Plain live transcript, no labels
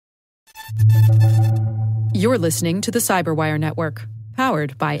You're listening to the Cyberwire Network,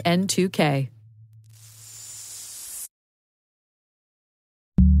 powered by N2K.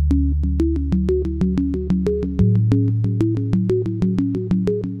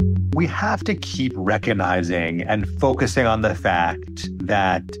 We have to keep recognizing and focusing on the fact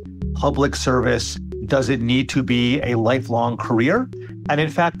that public service doesn't need to be a lifelong career. And in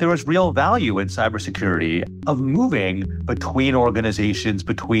fact, there is real value in cybersecurity of moving between organizations,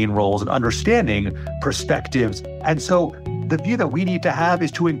 between roles, and understanding perspectives. And so the view that we need to have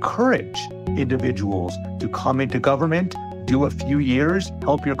is to encourage individuals to come into government, do a few years,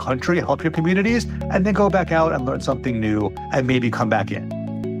 help your country, help your communities, and then go back out and learn something new and maybe come back in.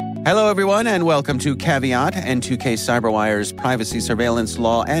 Hello, everyone, and welcome to Caveat, N2K Cyberwire's privacy, surveillance,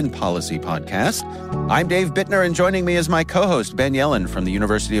 law, and policy podcast. I'm Dave Bittner, and joining me is my co-host, Ben Yellen from the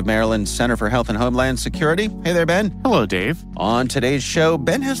University of Maryland Center for Health and Homeland Security. Hey there, Ben. Hello, Dave. On today's show,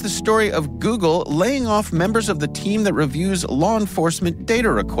 Ben has the story of Google laying off members of the team that reviews law enforcement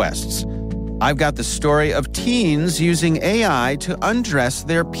data requests. I've got the story of teens using AI to undress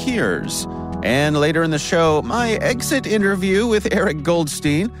their peers. And later in the show, my exit interview with Eric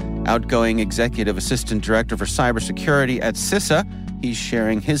Goldstein, outgoing Executive Assistant Director for Cybersecurity at CISA. He's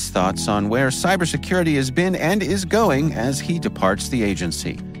sharing his thoughts on where cybersecurity has been and is going as he departs the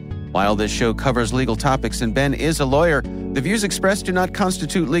agency. While this show covers legal topics and Ben is a lawyer, the views expressed do not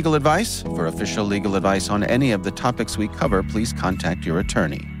constitute legal advice. For official legal advice on any of the topics we cover, please contact your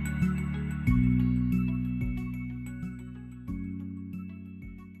attorney.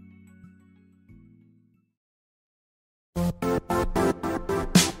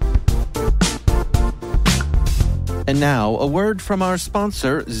 And now, a word from our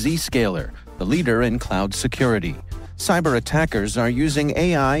sponsor, Zscaler, the leader in cloud security. Cyber attackers are using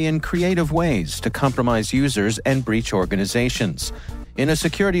AI in creative ways to compromise users and breach organizations. In a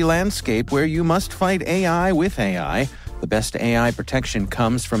security landscape where you must fight AI with AI, the best AI protection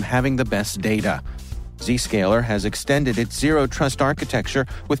comes from having the best data. Zscaler has extended its zero-trust architecture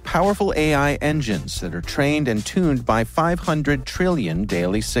with powerful AI engines that are trained and tuned by 500 trillion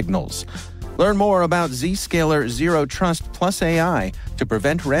daily signals. Learn more about Zscaler Zero Trust Plus AI to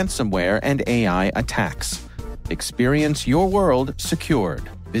prevent ransomware and AI attacks. Experience your world secured.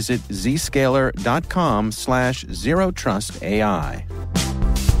 Visit zscaler.com/zerotrustai.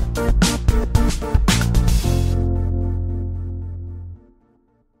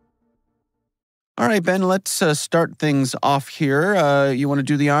 All right, Ben, let's start things off here. You want to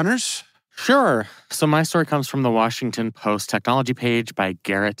do the honors? Sure. So my story comes from the Washington Post technology page by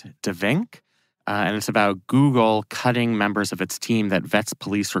Garrett DeVink, and it's about Google cutting members of its team that vets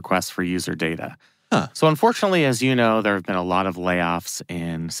police requests for user data. So unfortunately, as you know, there have been a lot of layoffs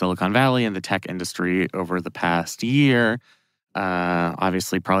in Silicon Valley and the tech industry over the past year.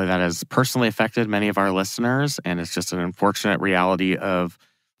 Obviously, probably that has personally affected many of our listeners, and it's just an unfortunate reality of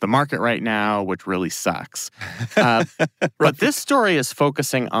the market right now, which really sucks. But this story is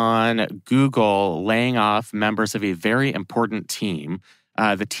focusing on Google laying off members of a very important team,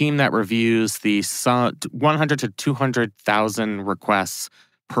 the team that reviews the 100 to 200,000 requests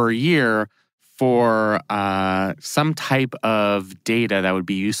per year for some type of data that would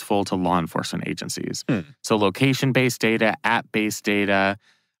be useful to law enforcement agencies. So location-based data, app-based data,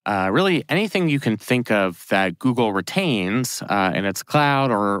 really anything you can think of that Google retains in its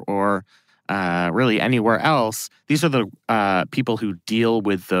cloud or really anywhere else. These are the people who deal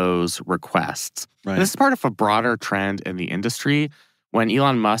with those requests. Right. This is part of a broader trend in the industry. When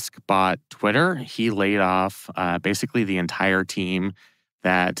Elon Musk bought Twitter, he laid off basically the entire team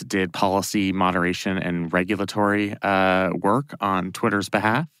that did policy moderation and regulatory work on Twitter's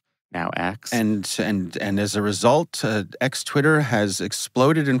behalf. Now X. And as a result, X Twitter has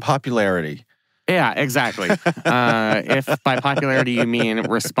exploded in popularity. Yeah, exactly. If by popularity you mean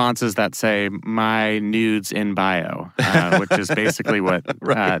responses that say "my nudes in bio," which is basically what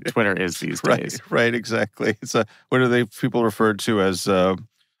Twitter is these days. Right, exactly. It's what are people referred to as the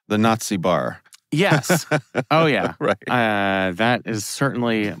Nazi bar? Yes. Oh, yeah. Right. That is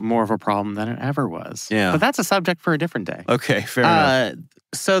certainly more of a problem than it ever was. Yeah. But that's a subject for a different day. Okay, fair enough.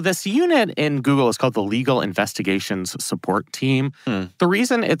 So this unit in Google is called the Legal Investigations Support Team. The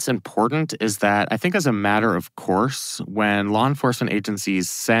reason it's important is that I think as a matter of course, when law enforcement agencies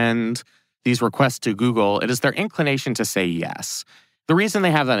send these requests to Google, it is their inclination to say yes. The reason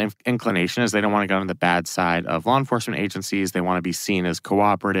they have that inclination is they don't want to go on the bad side of law enforcement agencies. They want to be seen as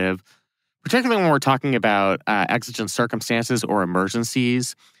cooperative, particularly when we're talking about exigent circumstances or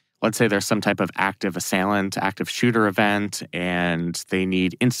emergencies. Let's say there's some type of active assailant, active shooter event, and they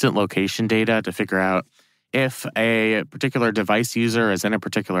need instant location data to figure out If a particular device user is in a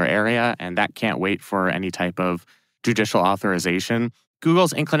particular area and that can't wait for any type of judicial authorization,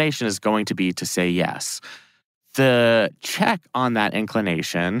 Google's inclination is going to be to say yes. The check on that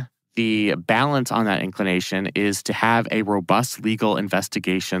inclination, the balance on that inclination, is to have a robust legal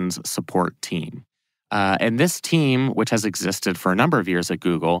investigations support team. And this team, which has existed for a number of years at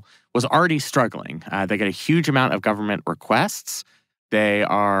Google, was already struggling. They get a huge amount of government requests. They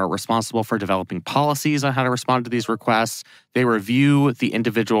are responsible for developing policies on how to respond to these requests. They review the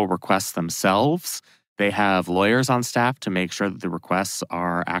individual requests themselves. They have lawyers on staff to make sure that the requests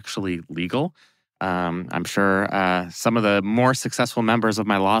are actually legal. I'm sure some of the more successful members of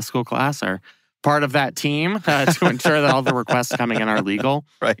my law school class are part of that team to ensure that all the requests coming in are legal.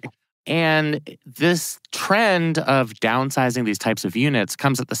 Right. And this trend of downsizing these types of units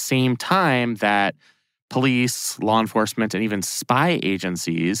comes at the same time that police, law enforcement, and even spy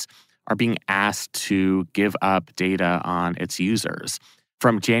agencies are being asked to give up data on its users.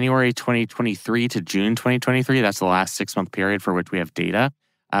 From January 2023 to June 2023, that's the last 6-month period for which we have data,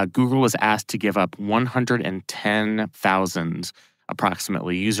 Google was asked to give up 110,000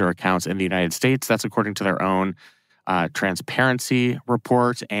 approximately user accounts in the United States. That's according to their own transparency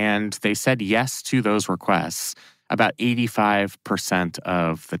report. And they said yes to those requests about 85%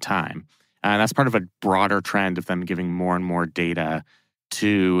 of the time. And that's part of a broader trend of them giving more and more data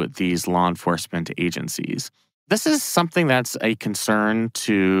to these law enforcement agencies. This is something that's a concern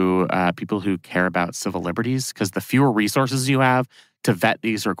to people who care about civil liberties, because the fewer resources you have to vet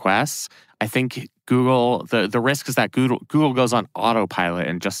these requests, I think Google, the risk is that Google goes on autopilot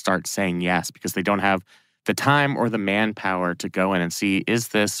and just starts saying yes because they don't have the time or the manpower to go in and see, is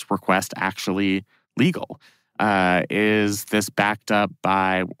this request actually legal? Is this backed up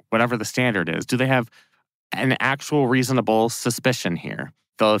by whatever the standard is? Do they have an actual reasonable suspicion here?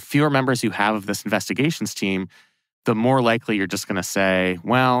 The fewer members you have of this investigations team, the more likely you're just going to say,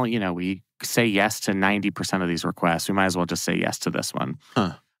 well, we say yes to 90% of these requests. We might as well just say yes to this one.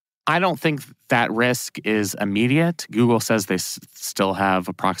 Huh. I don't think that risk is immediate. Google says they still have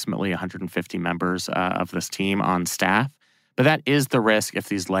approximately 150 members of this team on staff. But that is the risk if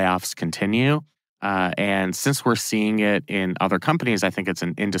these layoffs continue. And since we're seeing it in other companies, I think it's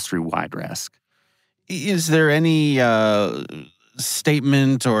an industry-wide risk. Is there any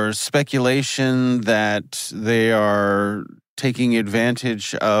statement or speculation that they are taking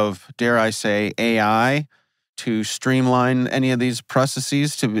advantage of, dare I say, AI to streamline any of these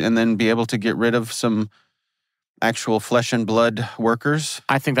processes and then be able to get rid of some actual flesh and blood workers?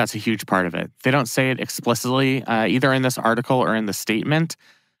 I think that's a huge part of it. They don't say it explicitly, either in this article or in the statement,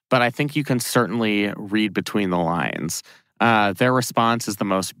 but I think you can certainly read between the lines. Their response is the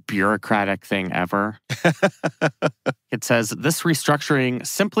most bureaucratic thing ever. It says, this restructuring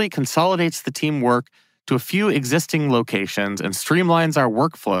simply consolidates the team work to a few existing locations and streamlines our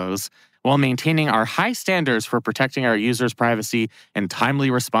workflows while maintaining our high standards for protecting our users' privacy and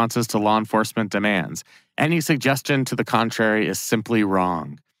timely responses to law enforcement demands. Any suggestion to the contrary is simply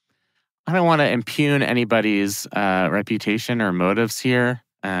wrong. I don't want to impugn anybody's reputation or motives here,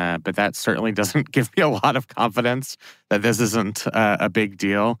 but that certainly doesn't give me a lot of confidence that this isn't a big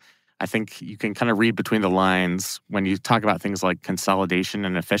deal. I think you can kind of read between the lines when you talk about things like consolidation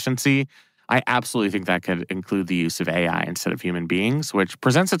and efficiency. I absolutely think that could include the use of AI instead of human beings, which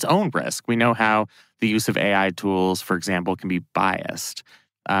presents its own risk. We know how the use of AI tools, for example, can be biased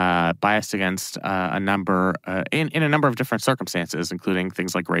against a number in a number of different circumstances, including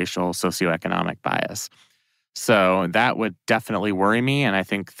things like racial, socioeconomic bias. So that would definitely worry me, and I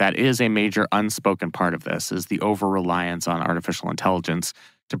think that is a major unspoken part of this, is the over-reliance on artificial intelligence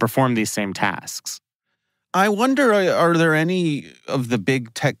to perform these same tasks. I wonder, are there any of the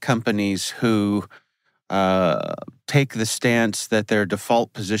big tech companies who take the stance that their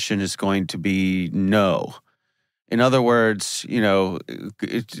default position is going to be no? In other words,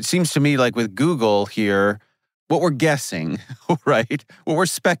 it seems to me like with Google here, what we're guessing, right, what we're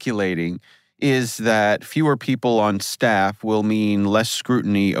speculating is that fewer people on staff will mean less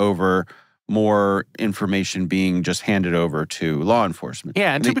scrutiny over more information being just handed over to law enforcement.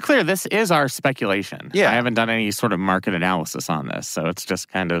 Yeah, and to be clear, this is our speculation. Yeah. I haven't done any sort of market analysis on this, so it's just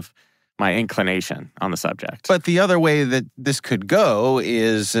kind of my inclination on the subject. But the other way that this could go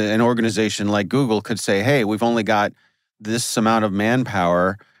is an organization like Google could say, hey, we've only got this amount of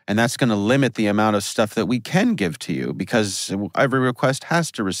manpower, and that's going to limit the amount of stuff that we can give to you because every request has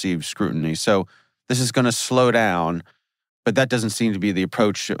to receive scrutiny. So this is going to slow down. But that doesn't seem to be the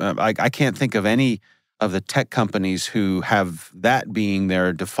approach. I can't think of any of the tech companies who have that being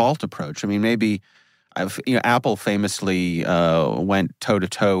their default approach. I mean, maybe Apple famously went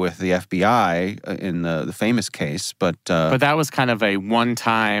toe-to-toe with the FBI in the famous case, but that was kind of a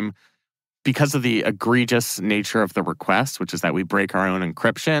one-time, because of the egregious nature of the request, which is that we break our own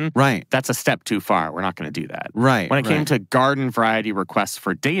encryption. Right. That's a step too far. We're not going to do that. Right. When it came to garden variety requests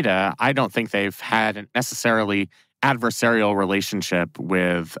for data, I don't think they've had a necessarily adversarial relationship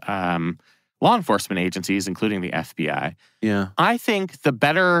with law enforcement agencies, including the FBI. Yeah. I think the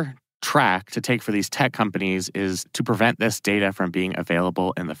better track to take for these tech companies is to prevent this data from being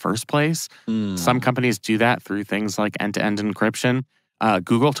available in the first place. Some companies do that through things like end-to-end encryption.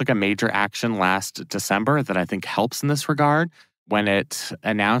 Google took a major action last December that I think helps in this regard when it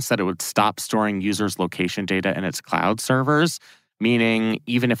announced that it would stop storing users' location data in its cloud servers, meaning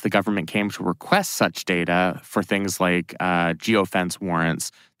even if the government came to request such data for things like geofence warrants,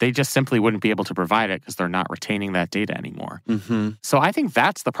 they just simply wouldn't be able to provide it because they're not retaining that data anymore. So I think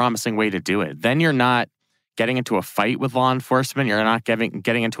that's the promising way to do it. Then you're not getting into a fight with law enforcement. You're not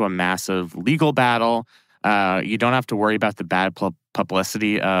getting into a massive legal battle. You don't have to worry about the bad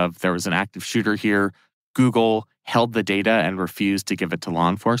publicity of there was an active shooter here. Google held the data and refused to give it to law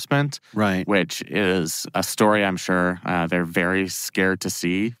enforcement, right? Which is a story I'm sure they're very scared to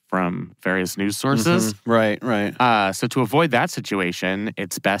see from various news sources. Right. So to avoid that situation,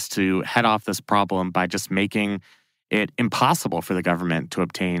 it's best to head off this problem by just making it impossible for the government to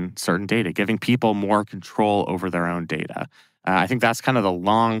obtain certain data, giving people more control over their own data. I think that's kind of the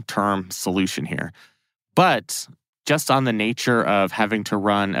long-term solution here. But just on the nature of having to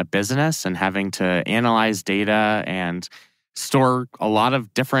run a business and having to analyze data and store a lot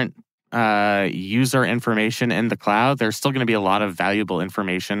of different user information in the cloud, there's still going to be a lot of valuable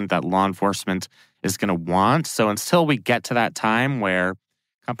information that law enforcement is going to want. So until we get to that time where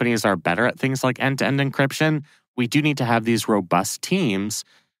companies are better at things like end-to-end encryption, we do need to have these robust teams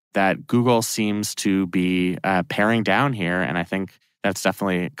that Google seems to be paring down here. And I think that's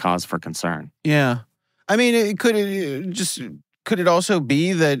definitely cause for concern. Yeah. I mean, could it also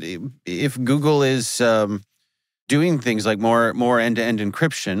be that if Google is doing things like more end-to-end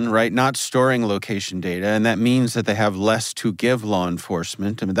encryption, right, not storing location data, and that means that they have less to give law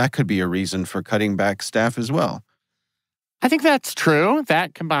enforcement, I mean, that could be a reason for cutting back staff as well. I think that's true.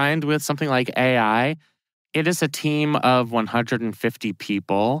 That combined with something like AI, it is a team of 150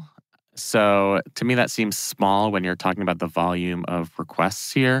 people. So to me, that seems small when you're talking about the volume of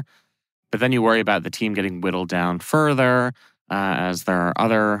requests here. But then you worry about the team getting whittled down further as there are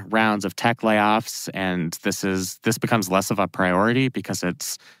other rounds of tech layoffs, and this becomes less of a priority because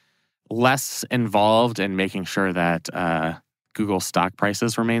it's less involved in making sure that Google stock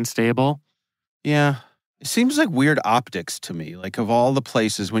prices remain stable. Yeah. It seems like weird optics to me. Like, of all the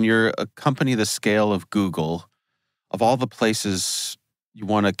places, when you're a company the scale of Google, of all the places you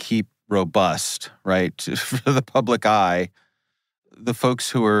want to keep robust, right, for the public eye, the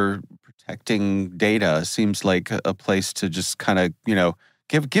folks who are protecting data seems like a place to just kind of,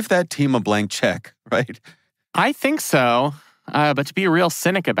 give that team a blank check, right? I think so. But to be a real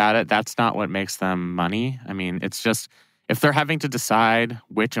cynic about it, that's not what makes them money. I mean, it's just if they're having to decide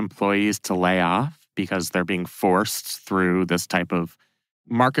which employees to lay off because they're being forced through this type of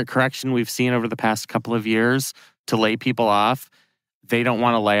market correction we've seen over the past couple of years to lay people off, they don't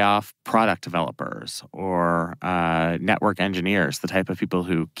want to lay off product developers or network engineers, the type of people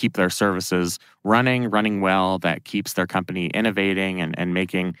who keep their services running well, that keeps their company innovating and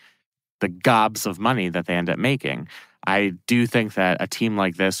making the gobs of money that they end up making. I do think that a team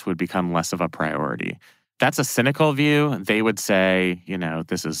like this would become less of a priority. That's a cynical view. They would say,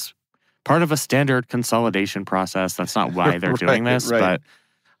 this is part of a standard consolidation process. That's not why they're doing this. Right. But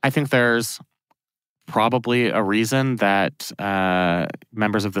I think there's probably a reason that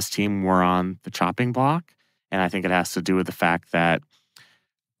members of this team were on the chopping block. And I think it has to do with the fact that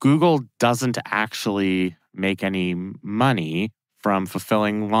Google doesn't actually make any money from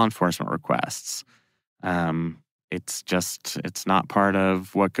fulfilling law enforcement requests. It's not part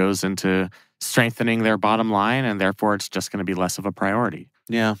of what goes into strengthening their bottom line, and therefore it's just going to be less of a priority.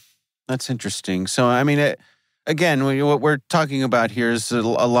 Yeah, that's interesting. So, I mean, again, what we're talking about here is a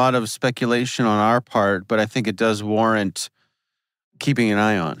lot of speculation on our part, but I think it does warrant keeping an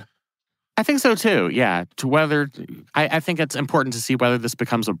eye on. I think so too, yeah. I think it's important to see whether this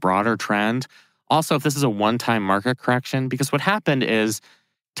becomes a broader trend. Also, if this is a one-time market correction, because what happened is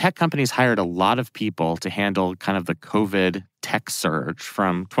tech companies hired a lot of people to handle kind of the COVID tech surge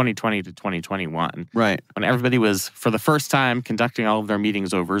from 2020 to 2021. Right. When everybody was, for the first time, conducting all of their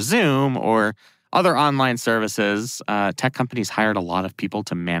meetings over Zoom or other online services, tech companies hired a lot of people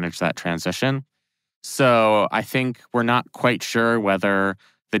to manage that transition. So I think we're not quite sure whether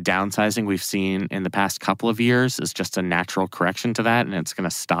the downsizing we've seen in the past couple of years is just a natural correction to that and it's going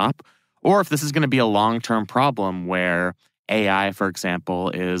to stop, or if this is going to be a long-term problem where AI, for example,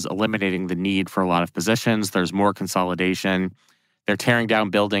 is eliminating the need for a lot of positions. There's more consolidation. They're tearing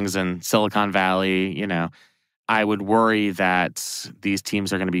down buildings in Silicon Valley. I would worry that these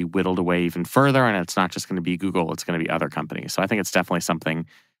teams are going to be whittled away even further, and it's not just going to be Google, it's going to be other companies. So I think it's definitely something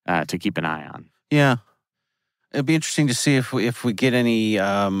to keep an eye on. Yeah. It'd be interesting to see if we get any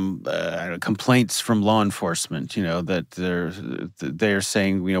complaints from law enforcement, that they're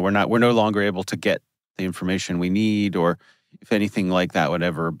saying, we're no longer able to get the information we need, or if anything like that would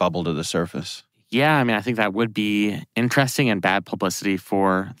ever bubble to the surface. Yeah, I think that would be interesting and bad publicity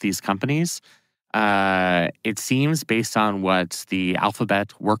for these companies. It seems, based on what the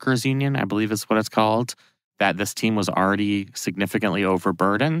Alphabet Workers Union, I believe is what it's called, that this team was already significantly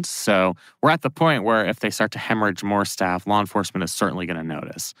overburdened. So we're at the point where if they start to hemorrhage more staff, law enforcement is certainly going to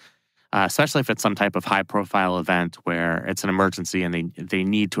notice, especially if it's some type of high-profile event where it's an emergency and they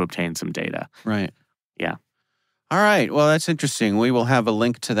need to obtain some data. Right. Yeah. All right. Well, that's interesting. We will have a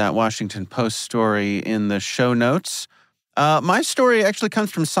link to that Washington Post story in the show notes. My story actually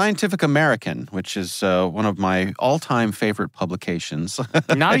comes from Scientific American, which is one of my all-time favorite publications.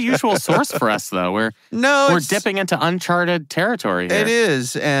 Not a usual source for us, though. We're dipping into uncharted territory here. It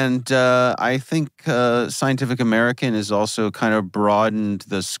is, and I think Scientific American has also kind of broadened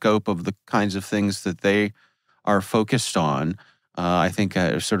the scope of the kinds of things that they are focused on. I think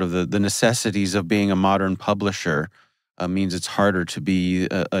sort of the necessities of being a modern publisher means it's harder to be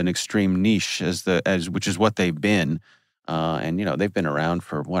an extreme niche which is what they've been. And, they've been around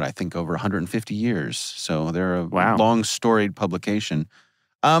for, I think over 150 years. So they're a long storied publication.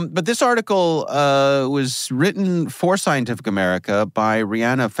 But this article was written for Scientific America by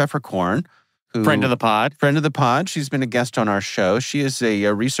Rihanna Pfefferkorn. Friend of the pod. Friend of the pod. She's been a guest on our show. She is a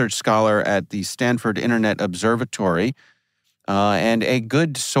research scholar at the Stanford Internet Observatory and a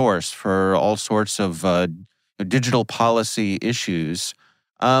good source for all sorts of digital policy issues.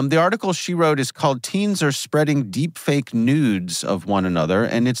 The article she wrote is called "Teens Are Spreading Deepfake Nudes of One Another,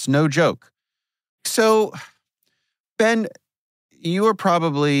 and It's No Joke." So, Ben, you are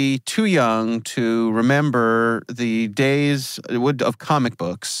probably too young to remember the days of comic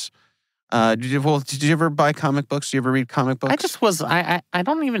books. Did you ever buy comic books? Did you ever read comic books? I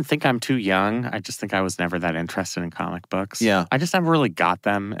don't even think I'm too young. I just think I was never that interested in comic books. Yeah. I just never really got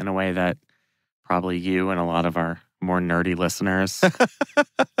them in a way that probably you and a lot of our more nerdy listeners.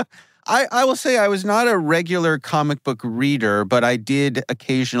 I will say I was not a regular comic book reader, but I did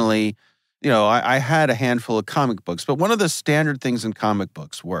occasionally, I had a handful of comic books. But one of the standard things in comic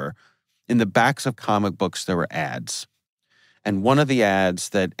books were, in the backs of comic books, there were ads. And one of the ads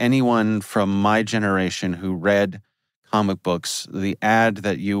that anyone from my generation who read comic books, an ad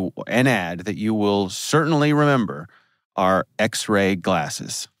that you will certainly remember are X-ray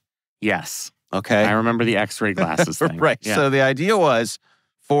glasses. Yes. Okay. I remember the X-ray glasses thing. Right. Yeah. So the idea was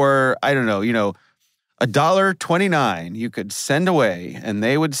for, $1.29, you could send away and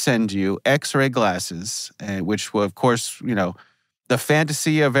they would send you X-ray glasses, which were, of course, the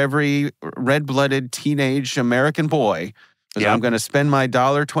fantasy of every red-blooded teenage American boy. Because I'm going to spend my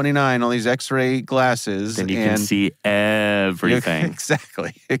 $1.29 on these X-ray glasses. Then you can see everything.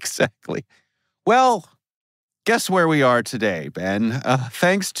 Exactly. Well, guess where we are today, Ben?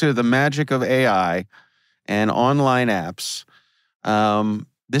 Thanks to the magic of AI and online apps,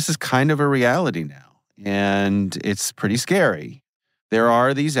 this is kind of a reality now, and it's pretty scary. There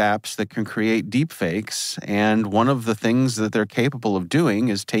are these apps that can create deepfakes, and one of the things that they're capable of doing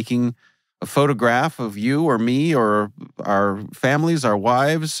is taking a photograph of you or me or our families, our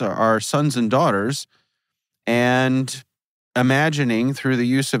wives, our sons and daughters, and imagining through the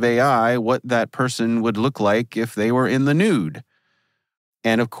use of AI what that person would look like if they were in the nude.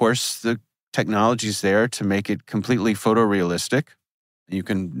 And of course, the technology's there to make it completely photorealistic. You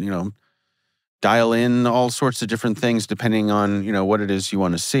can, dial in all sorts of different things depending on, what it is you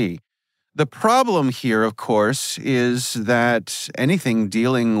want to see. The problem here, of course, is that anything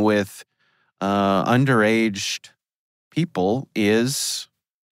dealing with underage people is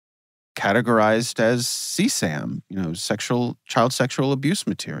categorized as CSAM, child sexual abuse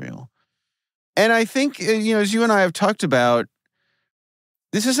material. And I think, as you and I have talked about,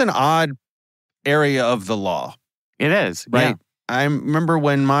 this is an odd area of the law. It is, right? Yeah. I remember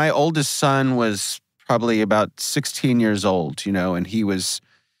when my oldest son was probably about 16 years old, and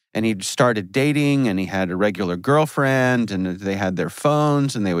he'd started dating and he had a regular girlfriend and they had their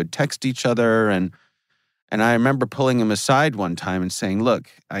phones and they would text each other. And I remember pulling him aside one time and saying, look,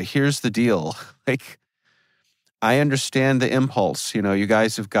 here's the deal. I understand the impulse. You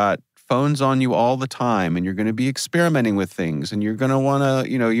guys have got phones on you all the time, and you're going to be experimenting with things, and you're going to want to,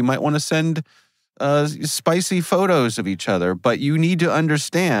 you might want to send spicy photos of each other. But you need to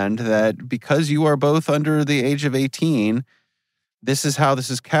understand that because you are both under the age of 18, this is how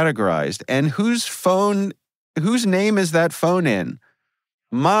this is categorized. And whose name is that phone in?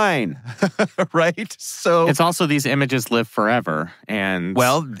 Mine, right? So it's also these images live forever. And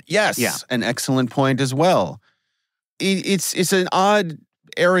well, yes, yeah. An excellent point as well. It's an odd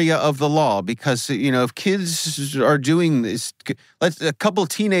area of the law because, if kids are doing this, a couple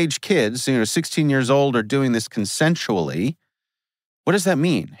teenage kids, 16 years old are doing this consensually. What does that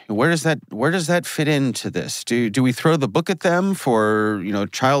mean? Where does that fit into this? Do we throw the book at them for,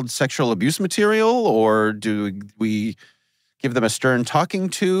 child sexual abuse material, or do we give them a stern talking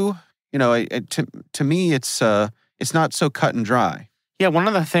to? To me, it's not so cut and dry. Yeah, one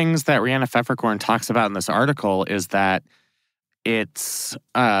of the things that Rhianna Pfefferkorn talks about in this article is that it's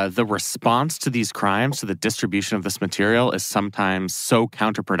the response to these crimes, to the distribution of this material, is sometimes so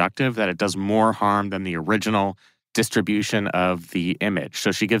counterproductive that it does more harm than the original distribution of the image.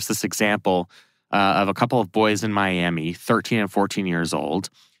 So she gives this example of a couple of boys in Miami, 13 and 14 years old,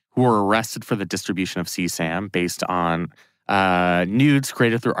 who were arrested for the distribution of CSAM based on nudes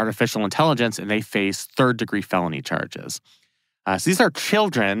created through artificial intelligence, and they face third-degree felony charges. So these are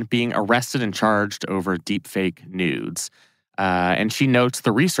children being arrested and charged over deepfake nudes. And she notes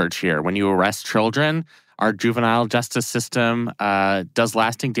the research here. When you arrest children, our juvenile justice system does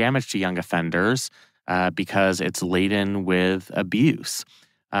lasting damage to young offenders because it's laden with abuse.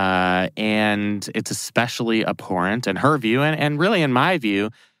 And it's especially abhorrent in her view, and really in my view,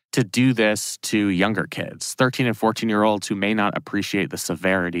 to do this to younger kids, 13 and 14-year-olds who may not appreciate the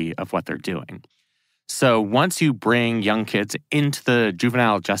severity of what they're doing. So once you bring young kids into the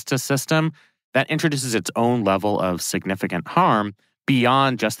juvenile justice system, that introduces its own level of significant harm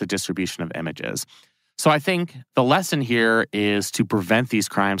beyond just the distribution of images. So I think the lesson here is to prevent these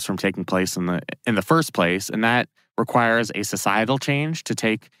crimes from taking place in the first place, and that requires a societal change to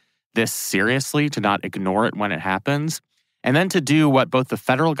take this seriously, to not ignore it when it happens, and then to do what both the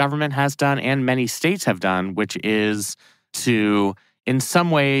federal government has done and many states have done, which is to, in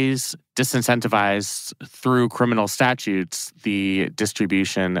some ways, disincentivize through criminal statutes the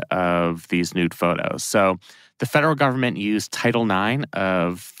distribution of these nude photos. So the federal government used Title IX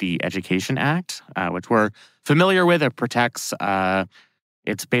of the Education Act, which we're familiar with. It protects,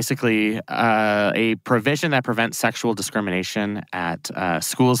 it's basically a provision that prevents sexual discrimination at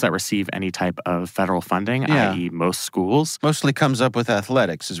schools that receive any type of federal funding, i.e. most schools. Mostly comes up with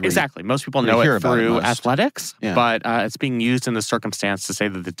athletics. Exactly. Most people know it through athletics, but it's being used in the circumstance to say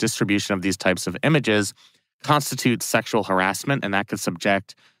that the distribution of these types of images constitutes sexual harassment, and that could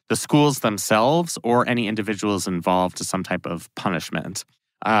subject the schools themselves or any individuals involved to some type of punishment.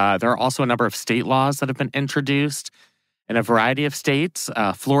 There are also a number of state laws that have been introduced in a variety of states.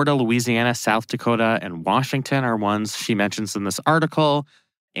 Florida, Louisiana, South Dakota, and Washington are ones she mentions in this article.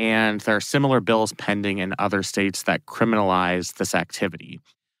 And there are similar bills pending in other states that criminalize this activity.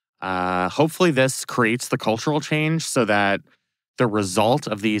 Hopefully this creates the cultural change so that the result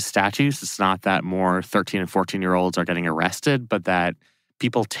of these statutes is not that more 13 and 14-year-olds are getting arrested, but that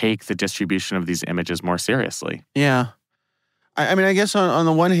people take the distribution of these images more seriously. Yeah. I mean, I guess on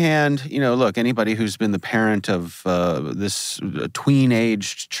the one hand, look, anybody who's been the parent of this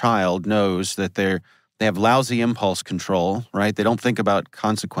tween-aged child knows that they have lousy impulse control, right? They don't think about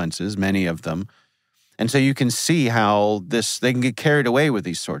consequences, many of them. And so you can see how they can get carried away with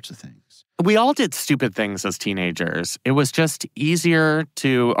these sorts of things. We all did stupid things as teenagers. It was just easier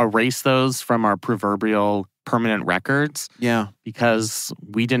to erase those from our proverbial permanent records. Yeah. Because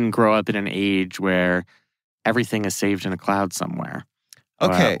we didn't grow up in an age where everything is saved in a cloud somewhere.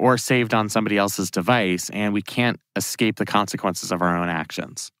 Okay. Or saved on somebody else's device, and we can't escape the consequences of our own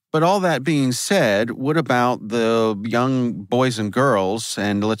actions. But all that being said, what about the young boys and girls,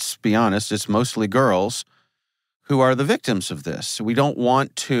 and let's be honest, it's mostly girls, who are the victims of this? We don't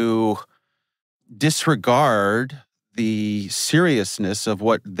want to disregard the seriousness of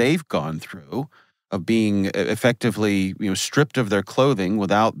what they've gone through, of being effectively, stripped of their clothing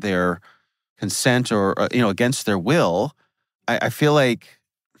without their consent or, against their will. I feel like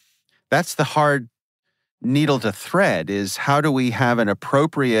that's the hard needle to thread, is how do we have an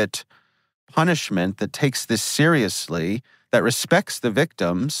appropriate punishment that takes this seriously, that respects the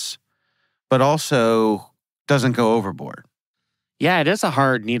victims, but also doesn't go overboard? Yeah, it is a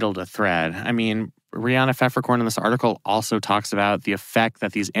hard needle to thread. I mean, Rhianna Pfefferkorn in this article also talks about the effect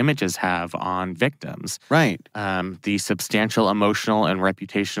that these images have on victims. Right. The substantial emotional and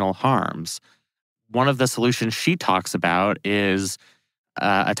reputational harms. one of the solutions she talks about is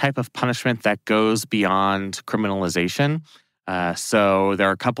a type of punishment that goes beyond criminalization. So there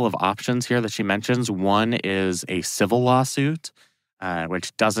are a couple of options here that she mentions. One is a civil lawsuit,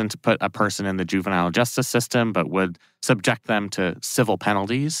 which doesn't put a person in the juvenile justice system, but would subject them to civil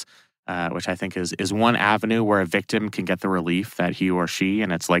penalties, which I think is one avenue where a victim can get the relief that he or she,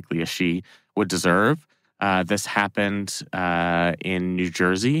 and it's likely a she, would deserve. This happened in New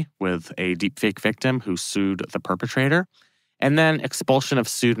Jersey with a deepfake victim who sued the perpetrator. And then expulsion of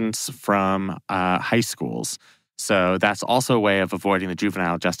students from high schools. So that's also a way of avoiding the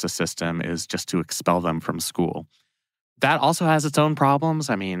juvenile justice system, is just to expel them from school. That also has its own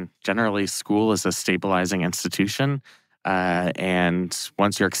problems. I mean, generally, school is a stabilizing institution. And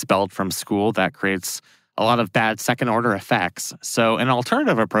once you're expelled from school, that creates a lot of bad second-order effects. So an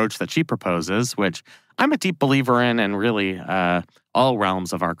alternative approach that she proposes, which I'm a deep believer in, and really all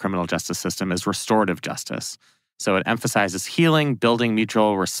realms of our criminal justice system, is restorative justice. So it emphasizes healing, building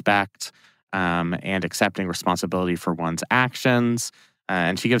mutual respect, and accepting responsibility for one's actions.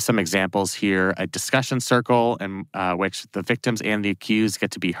 And she gives some examples here: a discussion circle in which the victims and the accused get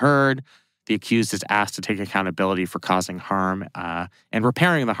to be heard. The accused is asked to take accountability for causing harm and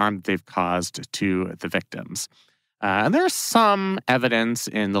repairing the harm that they've caused to the victims. And there's some evidence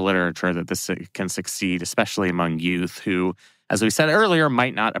in the literature that this can succeed, especially among youth who, as we said earlier,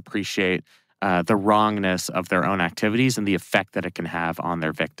 might not appreciate the wrongness of their own activities and the effect that it can have on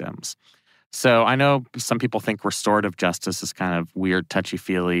their victims. So I know some people think restorative justice is kind of weird,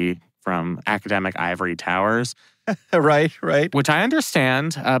 touchy-feely from academic ivory towers. Right. Which I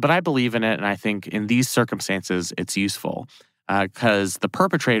understand, but I believe in it, and I think in these circumstances it's useful because the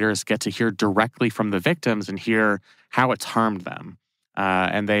perpetrators get to hear directly from the victims and hear how it's harmed them.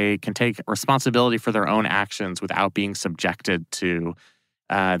 And they can take responsibility for their own actions without being subjected to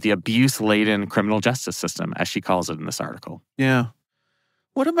the abuse-laden criminal justice system, as she calls it in this article. Yeah.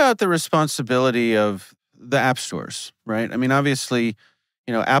 What about the responsibility of the app stores, right? I mean, obviously,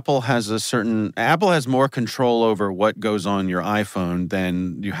 Apple has more control over what goes on your iPhone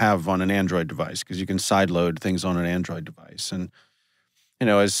than you have on an Android device, because you can sideload things on an Android device. And,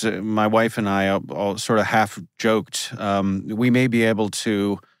 as my wife and I all sort of half joked, we may be able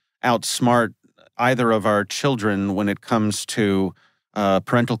to outsmart either of our children when it comes to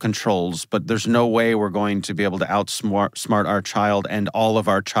parental controls, but there's no way we're going to be able to outsmart our child and all of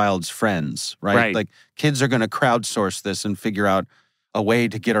our child's friends, right? Like, kids are going to crowdsource this and figure out a way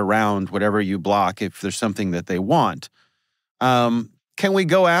to get around whatever you block if there's something that they want. Can we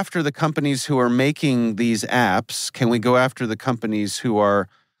go after the companies who are making these apps? Can we go after the companies who are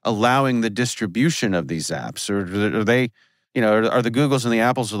allowing the distribution of these apps? Or are they, are the Googles and the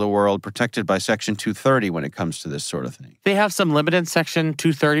Apples of the world protected by Section 230 when it comes to this sort of thing? They have some limited Section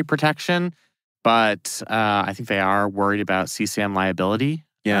 230 protection, but I think they are worried about CSAM liability.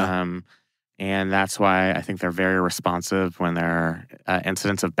 Yeah. And that's why I think they're very responsive when there are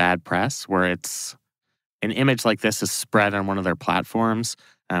incidents of bad press where it's an image like this is spread on one of their platforms.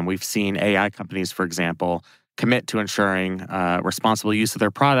 We've seen AI companies, for example, commit to ensuring responsible use of their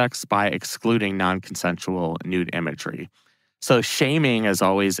products by excluding non-consensual nude imagery. So shaming is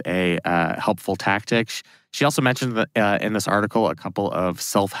always a helpful tactic. She also mentioned that, in this article a couple of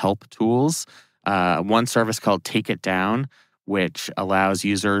self-help tools. One service called Take It Down, which allows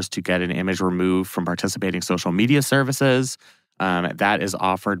users to get an image removed from participating social media services. That is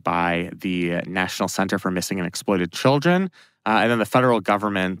offered by the National Center for Missing and Exploited Children. And then the federal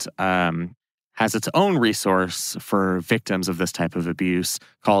government has its own resource for victims of this type of abuse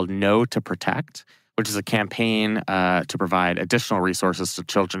called No to Protect, which is a campaign to provide additional resources to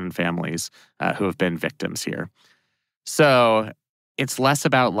children and families who have been victims here. So it's less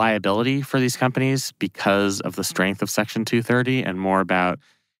about liability for these companies because of the strength of Section 230 and more about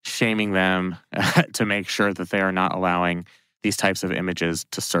shaming them to make sure that they are not allowing these types of images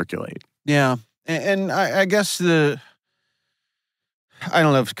to circulate. Yeah. And I guess I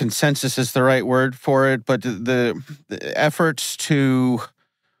don't know if consensus is the right word for it, but the efforts to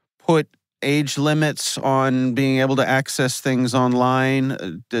put age limits on being able to access things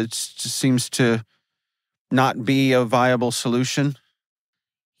online, it seems to not be a viable solution.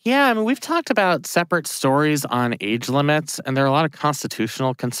 Yeah, I mean, we've talked about separate stories on age limits, and there are a lot of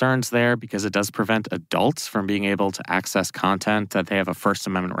constitutional concerns there because it does prevent adults from being able to access content that they have a First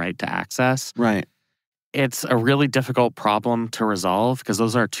Amendment right to access. Right. It's a really difficult problem to resolve because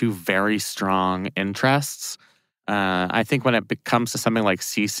those are two very strong interests. I think when it comes to something like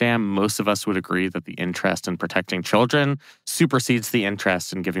CSAM, most of us would agree that the interest in protecting children supersedes the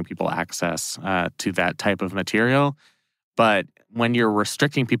interest in giving people access to that type of material. But when you're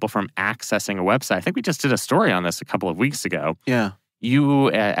restricting people from accessing a website, I think we just did a story on this a couple of weeks ago. Yeah. You,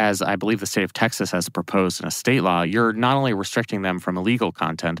 as I believe the state of Texas has proposed in a state law, you're not only restricting them from illegal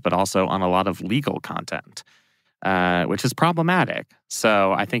content, but also on a lot of legal content, which is problematic.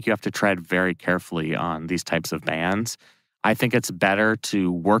 So I think you have to tread very carefully on these types of bans. I think it's better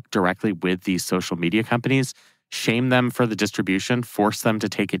to work directly with these social media companies, shame them for the distribution, force them to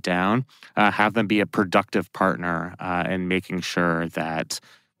take it down, have them be a productive partner in making sure that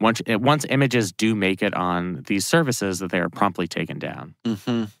once images do make it on these services, that they are promptly taken down.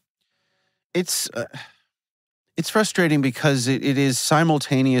 Mm-hmm. It's frustrating because it is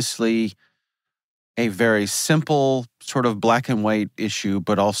simultaneously a very simple sort of black and white issue,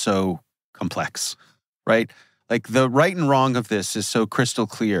 but also complex, right? Like the right and wrong of this is so crystal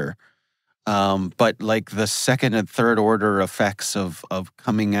clear. But like the second and third order effects of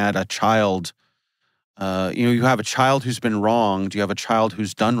coming at a child, you have a child who's been wronged, you have a child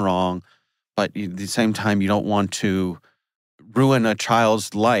who's done wrong, but at the same time, you don't want to ruin a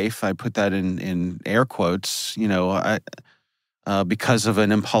child's life. I put that in air quotes, because of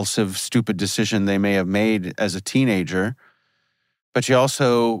an impulsive, stupid decision they may have made as a teenager. But you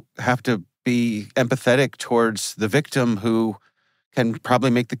also have to be empathetic towards the victim who can probably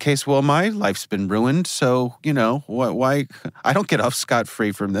make the case, well, my life's been ruined, so, why I don't get off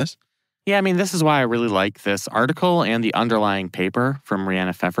scot-free from this. Yeah, I mean, this is why I really like this article and the underlying paper from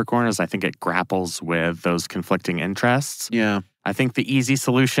Rihanna Pfefferkorn, is I think it grapples with those conflicting interests. Yeah. I think the easy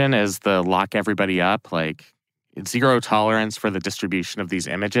solution is the lock everybody up, like zero tolerance for the distribution of these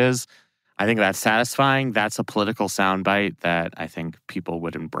images. I think that's satisfying. That's a political soundbite that I think people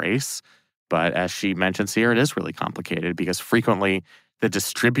would embrace. But as she mentions here, it is really complicated because frequently the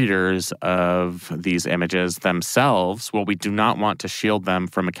distributors of these images themselves, well, we do not want to shield them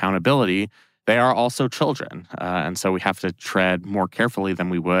from accountability. They are also children. And so we have to tread more carefully than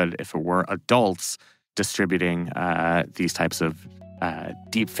we would if it were adults distributing these types of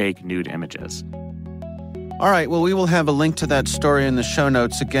deepfake nude images. All right, well, we will have a link to that story in the show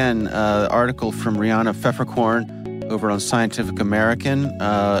notes. Again, article from Rihanna Pfefferkorn over on Scientific American.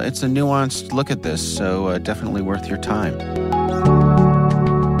 It's a nuanced look at this, so definitely worth your time.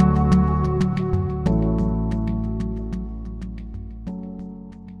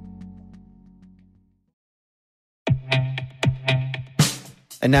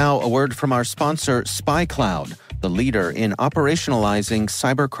 And now a word from our sponsor, SpyCloud, the leader in operationalizing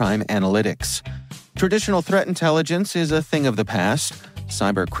cybercrime analytics. Traditional threat intelligence is a thing of the past.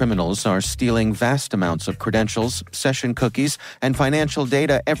 Cyber criminals are stealing vast amounts of credentials, session cookies, and financial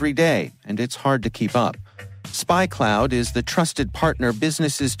data every day, and it's hard to keep up. SpyCloud is the trusted partner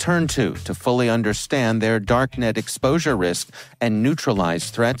businesses turn to fully understand their darknet exposure risk and neutralize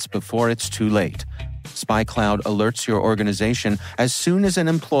threats before it's too late. SpyCloud alerts your organization as soon as an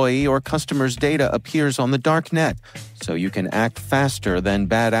employee or customer's data appears on the dark net, so you can act faster than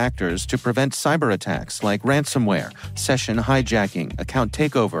bad actors to prevent cyber attacks like ransomware, session hijacking, account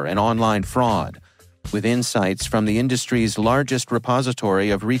takeover, and online fraud. With insights from the industry's largest repository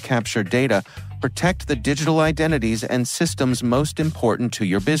of recaptured data, protect the digital identities and systems most important to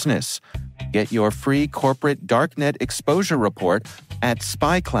your business. Get your free corporate darknet exposure report at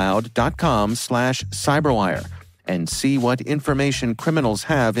spycloud.com/cyberwire and see what information criminals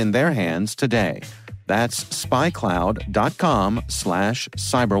have in their hands today. That's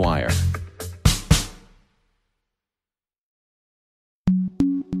spycloud.com/cyberwire.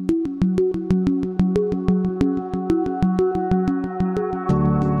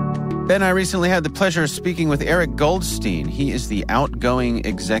 Ben, I recently had the pleasure of speaking with Eric Goldstein. He is the outgoing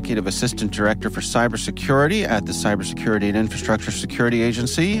Executive Assistant Director for Cybersecurity at the Cybersecurity and Infrastructure Security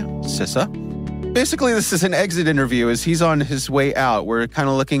Agency, CISA. Basically, this is an exit interview as he's on his way out. We're kind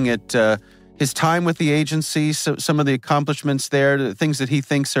of looking at his time with the agency, so some of the accomplishments there, the things that he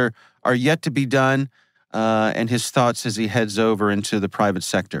thinks are yet to be done, and his thoughts as he heads over into the private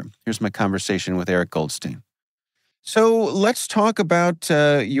sector. Here's my conversation with Eric Goldstein. So let's talk about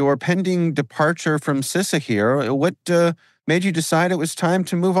your pending departure from CISA here. What made you decide it was time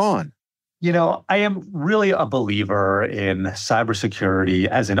to move on? I am really a believer in cybersecurity,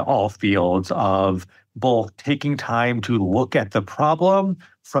 as in all fields, of both taking time to look at the problem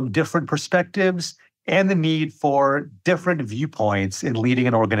from different perspectives and the need for different viewpoints in leading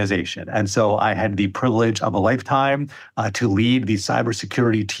an organization. And so I had the privilege of a lifetime to lead the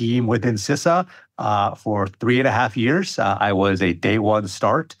cybersecurity team within CISA. for 3.5 years. I was a day one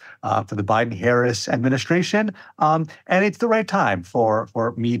start for the Biden-Harris administration. And it's the right time for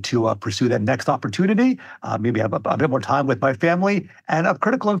me to pursue that next opportunity, maybe have a bit more time with my family, and of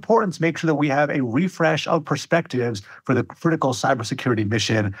critical importance, make sure that we have a refresh of perspectives for the critical cybersecurity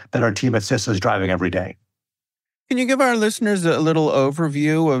mission that our team at CISA is driving every day. Can you give our listeners a little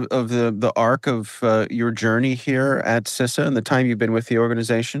overview of the arc of your journey here at CISA and the time you've been with the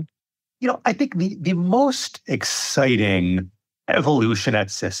organization? I think the most exciting evolution at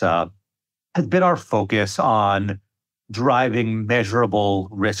CISA has been our focus on driving measurable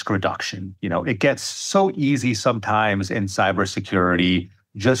risk reduction. It gets so easy sometimes in cybersecurity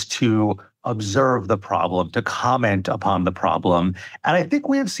just to observe the problem, to comment upon the problem. And I think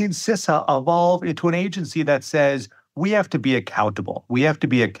we have seen CISA evolve into an agency that says we have to be accountable. We have to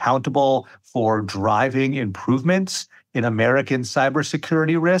be accountable for driving improvements in American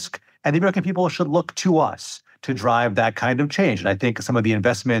cybersecurity risk. And the American people should look to us to drive that kind of change. And I think some of the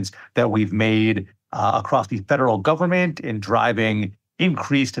investments that we've made across the federal government in driving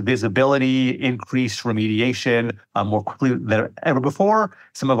increased visibility, increased remediation more quickly than ever before.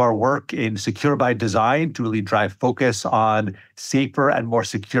 Some of our work in Secure by Design to really drive focus on safer and more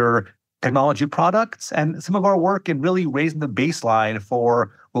secure technology products, and some of our work in really raising the baseline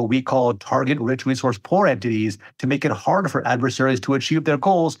for what we call target-rich, resource-poor entities to make it harder for adversaries to achieve their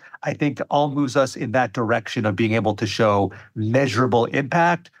goals, I think all moves us in that direction of being able to show measurable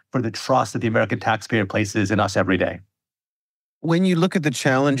impact for the trust that the American taxpayer places in us every day. When you look at the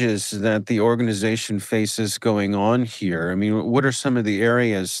challenges that the organization faces going on here, I mean, what are some of the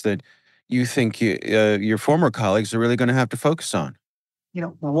areas that you think your former colleagues are really going to have to focus on?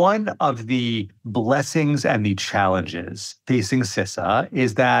 One of the blessings and the challenges facing CISA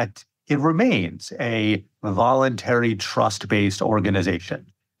is that it remains a voluntary, trust-based organization.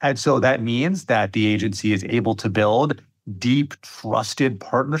 And so that means that the agency is able to build deep, trusted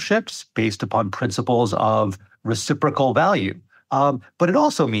partnerships based upon principles of reciprocal value. But it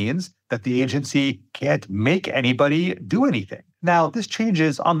also means that the agency can't make anybody do anything. Now, this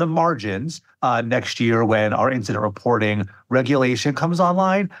changes on the margins next year when our incident reporting regulation comes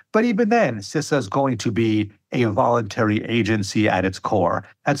online. But even then, CISA is going to be a voluntary agency at its core.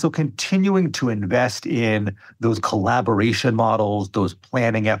 And so continuing to invest in those collaboration models, those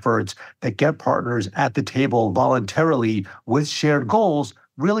planning efforts that get partners at the table voluntarily with shared goals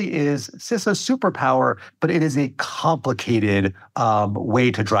really is CISA's superpower, but it is a complicated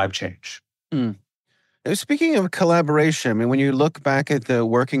way to drive change. Speaking of collaboration, I mean, when you look back at the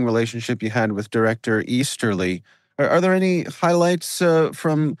working relationship you had with Director Easterly, are there any highlights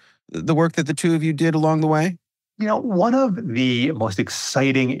from the work that the two of you did along the way? One of the most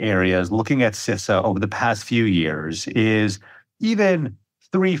exciting areas looking at CISA over the past few years is even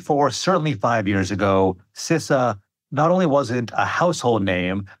 3, 4, certainly 5 years ago, CISA not only wasn't a household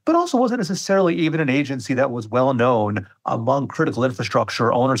name, but also wasn't necessarily even an agency that was well known among critical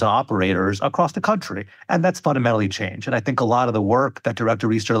infrastructure owners and operators across the country. And that's fundamentally changed. And I think a lot of the work that Director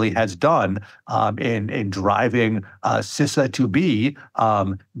Easterly has done in driving CISA to be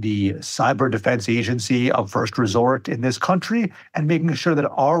the cyber defense agency of first resort in this country and making sure that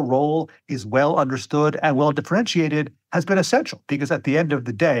our role is well understood and well differentiated has been essential. Because at the end of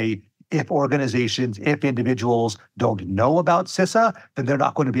the day, if organizations, if individuals don't know about CISA, then they're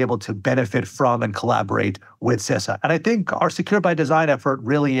not going to be able to benefit from and collaborate with CISA. And I think our Secure by Design effort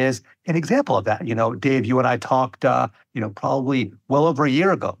really is an example of that. Dave, you and I talked, probably well over a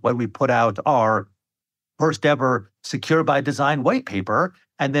year ago when we put out our first ever Secure by Design white paper.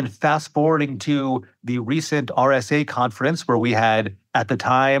 And then fast forwarding to the recent RSA conference where we had, at the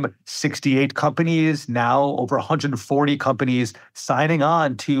time, 68 companies, now over 140 companies signing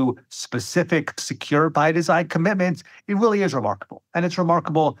on to specific Secure by Design commitments, it really is remarkable. And it's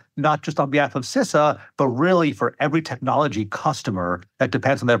remarkable not just on behalf of CISA, but really for every technology customer that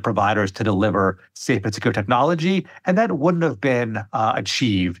depends on their providers to deliver safe and secure technology. And that wouldn't have been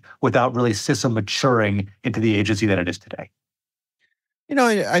achieved without really CISA maturing into the agency that it is today.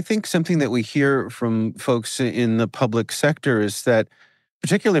 I think something that we hear from folks in the public sector is that,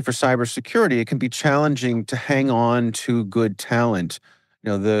 particularly for cybersecurity, it can be challenging to hang on to good talent.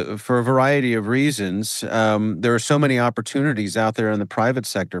 For a variety of reasons, there are so many opportunities out there in the private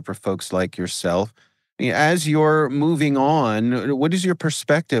sector for folks like yourself. As you're moving on, what is your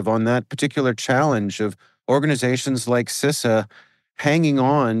perspective on that particular challenge of organizations like CISA hanging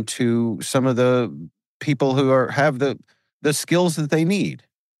on to some of the people who have the skills that they need?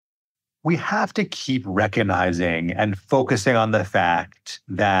 We have to keep recognizing and focusing on the fact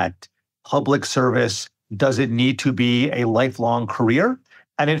that public service doesn't need to be a lifelong career.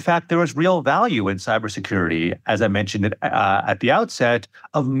 And in fact, there is real value in cybersecurity, as I mentioned at the outset,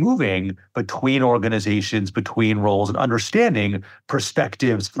 of moving between organizations, between roles, and understanding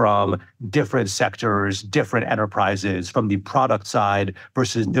perspectives from different sectors, different enterprises, from the product side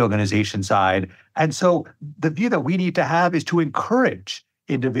versus the organization side. And so the view that we need to have is to encourage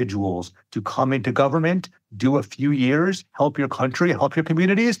individuals to come into government, do a few years, help your country, help your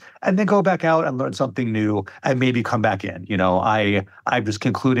communities, and then go back out and learn something new and maybe come back in. I'm just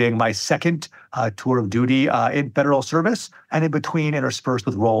concluding my second tour of duty in federal service, and in between interspersed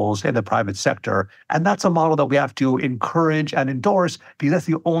with roles in the private sector. And that's a model that we have to encourage and endorse, because that's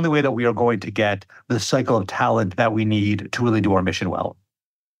the only way that we are going to get the cycle of talent that we need to really do our mission well.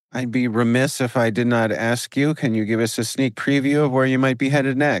 I'd be remiss if I did not ask you, can you give us a sneak preview of where you might be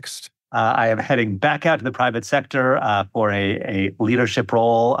headed next? I am heading back out to the private sector for a leadership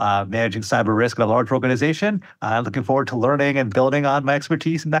role, managing cyber risk in a large organization. I'm looking forward to learning and building on my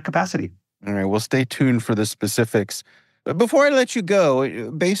expertise in that capacity. All right, we'll stay tuned for the specifics. But before I let you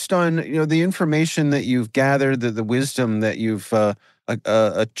go, based on the information that you've gathered, the wisdom that you've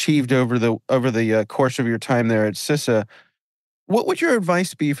achieved over the course of your time there at CISA, what would your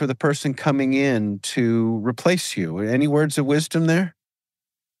advice be for the person coming in to replace you? Any words of wisdom there?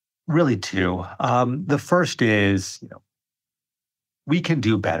 Really two. The first is, we can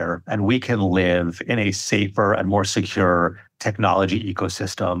do better and we can live in a safer and more secure technology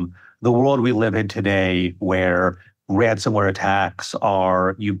ecosystem. The world we live in today, where ransomware attacks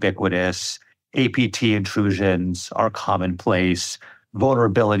are ubiquitous, APT intrusions are commonplace,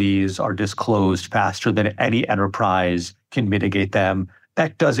 vulnerabilities are disclosed faster than any enterprise can mitigate them.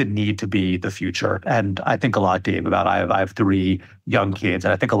 That doesn't need to be the future. And I think a lot, Dave, about I have 3 young kids,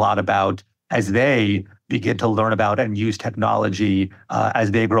 and I think a lot about, as they begin to learn about and use technology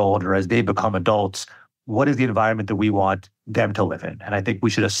as they grow older, as they become adults, what is the environment that we want them to live in? And I think we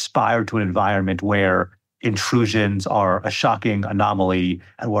should aspire to an environment where intrusions are a shocking anomaly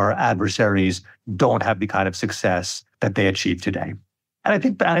and where our adversaries don't have the kind of success that they achieve today.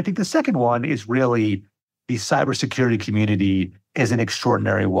 And I think the second one is really, the cybersecurity community is an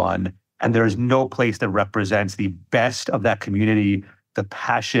extraordinary one. And there is no place that represents the best of that community, the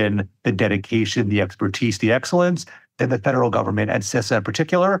passion, the dedication, the expertise, the excellence, than the federal government and CISA in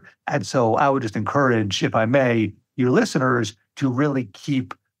particular. And so I would just encourage, if I may, your listeners to really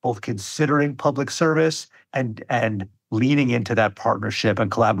keep both considering public service and leaning into that partnership and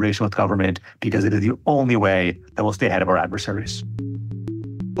collaboration with government, because it is the only way that we'll stay ahead of our adversaries.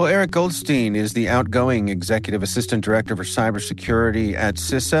 Well, Eric Goldstein is the outgoing Executive Assistant Director for Cybersecurity at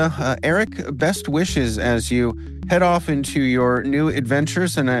CISA. Eric, best wishes as you head off into your new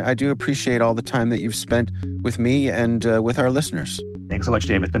adventures, and I do appreciate all the time that you've spent with me and with our listeners. Thanks so much,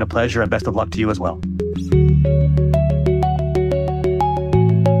 Dave. It's been a pleasure, and best of luck to you as well.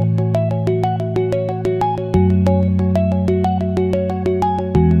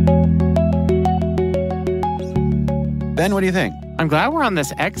 Ben, what do you think? I'm glad we're on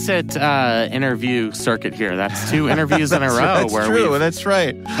this exit interview circuit here. That's 2 interviews in a row That's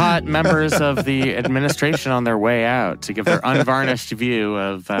right. caught members of the administration on their way out to give their unvarnished view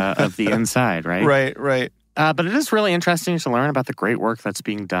of the inside, right? Right. But it is really interesting to learn about the great work that's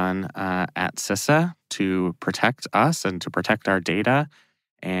being done at CISA to protect us and to protect our data.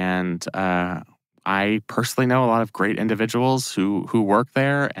 And I personally know a lot of great individuals who work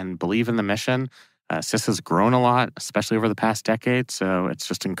there and believe in the mission. CISA's grown a lot, especially over the past decade, so it's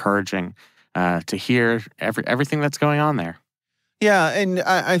just encouraging to hear everything that's going on there. Yeah, and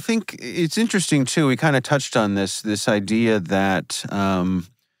I think it's interesting, too. We kind of touched on this idea that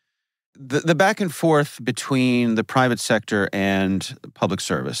the back and forth between the private sector and public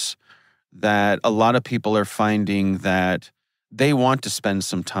service, that a lot of people are finding that they want to spend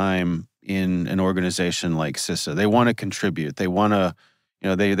some time in an organization like CISA. They want to contribute. They want to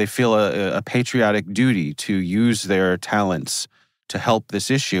they feel a patriotic duty to use their talents to help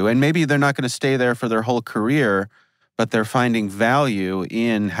this issue. And maybe they're not going to stay there for their whole career, but they're finding value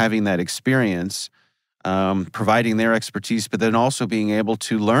in having that experience, providing their expertise, but then also being able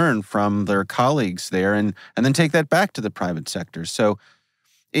to learn from their colleagues there and then take that back to the private sector. So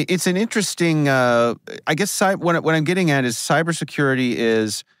it's an interesting, I guess what I'm getting at is cybersecurity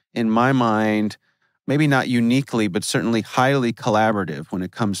is, in my mind, maybe not uniquely, but certainly highly collaborative when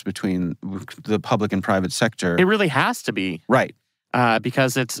it comes between the public and private sector. It really has to be. Right.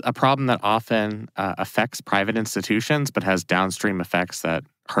 Because it's a problem that often affects private institutions, but has downstream effects that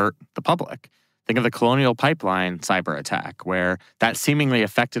hurt the public. Think of the Colonial Pipeline cyber attack, where that seemingly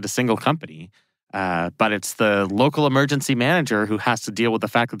affected a single company, but it's the local emergency manager who has to deal with the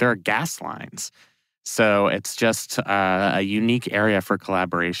fact that there are gas lines. So it's just a unique area for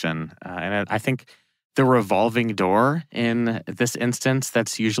collaboration. And I think the revolving door in this instance,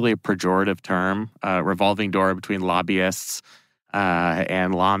 that's usually a pejorative term, revolving door between lobbyists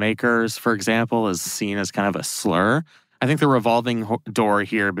and lawmakers, for example, is seen as kind of a slur. I think the revolving door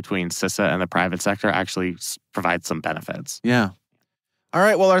here between CISA and the private sector actually provides some benefits. Yeah. All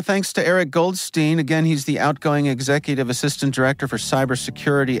right. Well, our thanks to Eric Goldstein. Again, he's the outgoing Executive Assistant Director for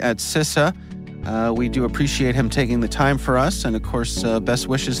Cybersecurity at CISA. We do appreciate him taking the time for us. And of course, best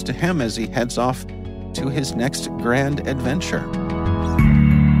wishes to him as he heads off to his next grand adventure.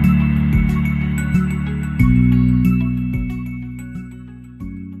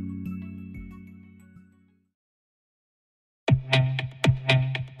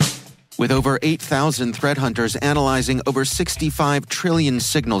 With over 8,000 threat hunters analyzing over 65 trillion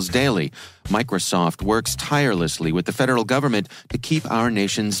signals daily, Microsoft works tirelessly with the federal government to keep our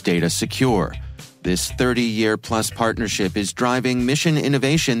nation's data secure. This 30-year-plus partnership is driving mission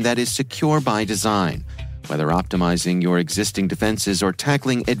innovation that is secure by design. Whether optimizing your existing defenses or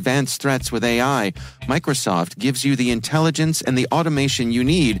tackling advanced threats with AI, Microsoft gives you the intelligence and the automation you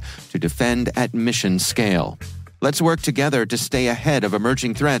need to defend at mission scale. Let's work together to stay ahead of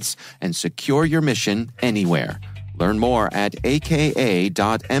emerging threats and secure your mission anywhere. Learn more at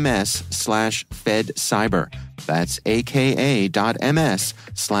aka.ms/fedcyber. That's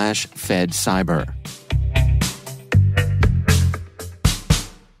aka.ms/fedcyber.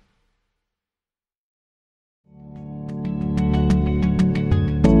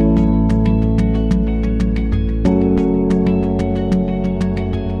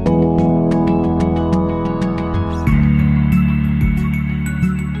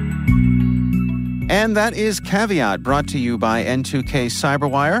 And that is Caveat, brought to you by N2K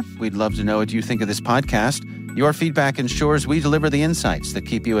Cyberwire. We'd love to know what you think of this podcast. Your feedback ensures we deliver the insights that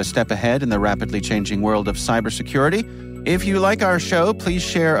keep you a step ahead in the rapidly changing world of cybersecurity. If you like our show, please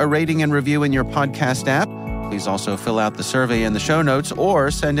share a rating and review in your podcast app. Please also fill out the survey in the show notes or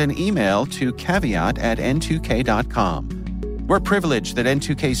send an email to caveat@n2k.com. We're privileged that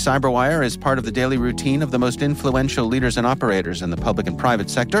N2K Cyberwire is part of the daily routine of the most influential leaders and operators in the public and private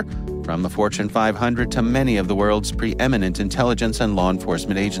sector, from the Fortune 500 to many of the world's preeminent intelligence and law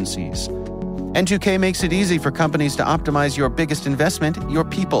enforcement agencies. N2K makes it easy for companies to optimize your biggest investment, your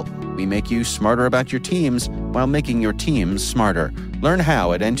people. We make you smarter about your teams while making your teams smarter. Learn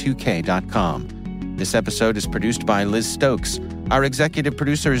how at n2k.com. This episode is produced by Liz Stokes. Our executive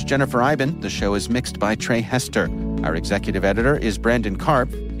producer is Jennifer Eiben. The show is mixed by Trey Hester. Our executive editor is Brandon Karp.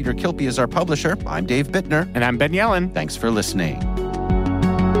 Peter Kilpie is our publisher. I'm Dave Bittner. And I'm Ben Yellen. Thanks for listening.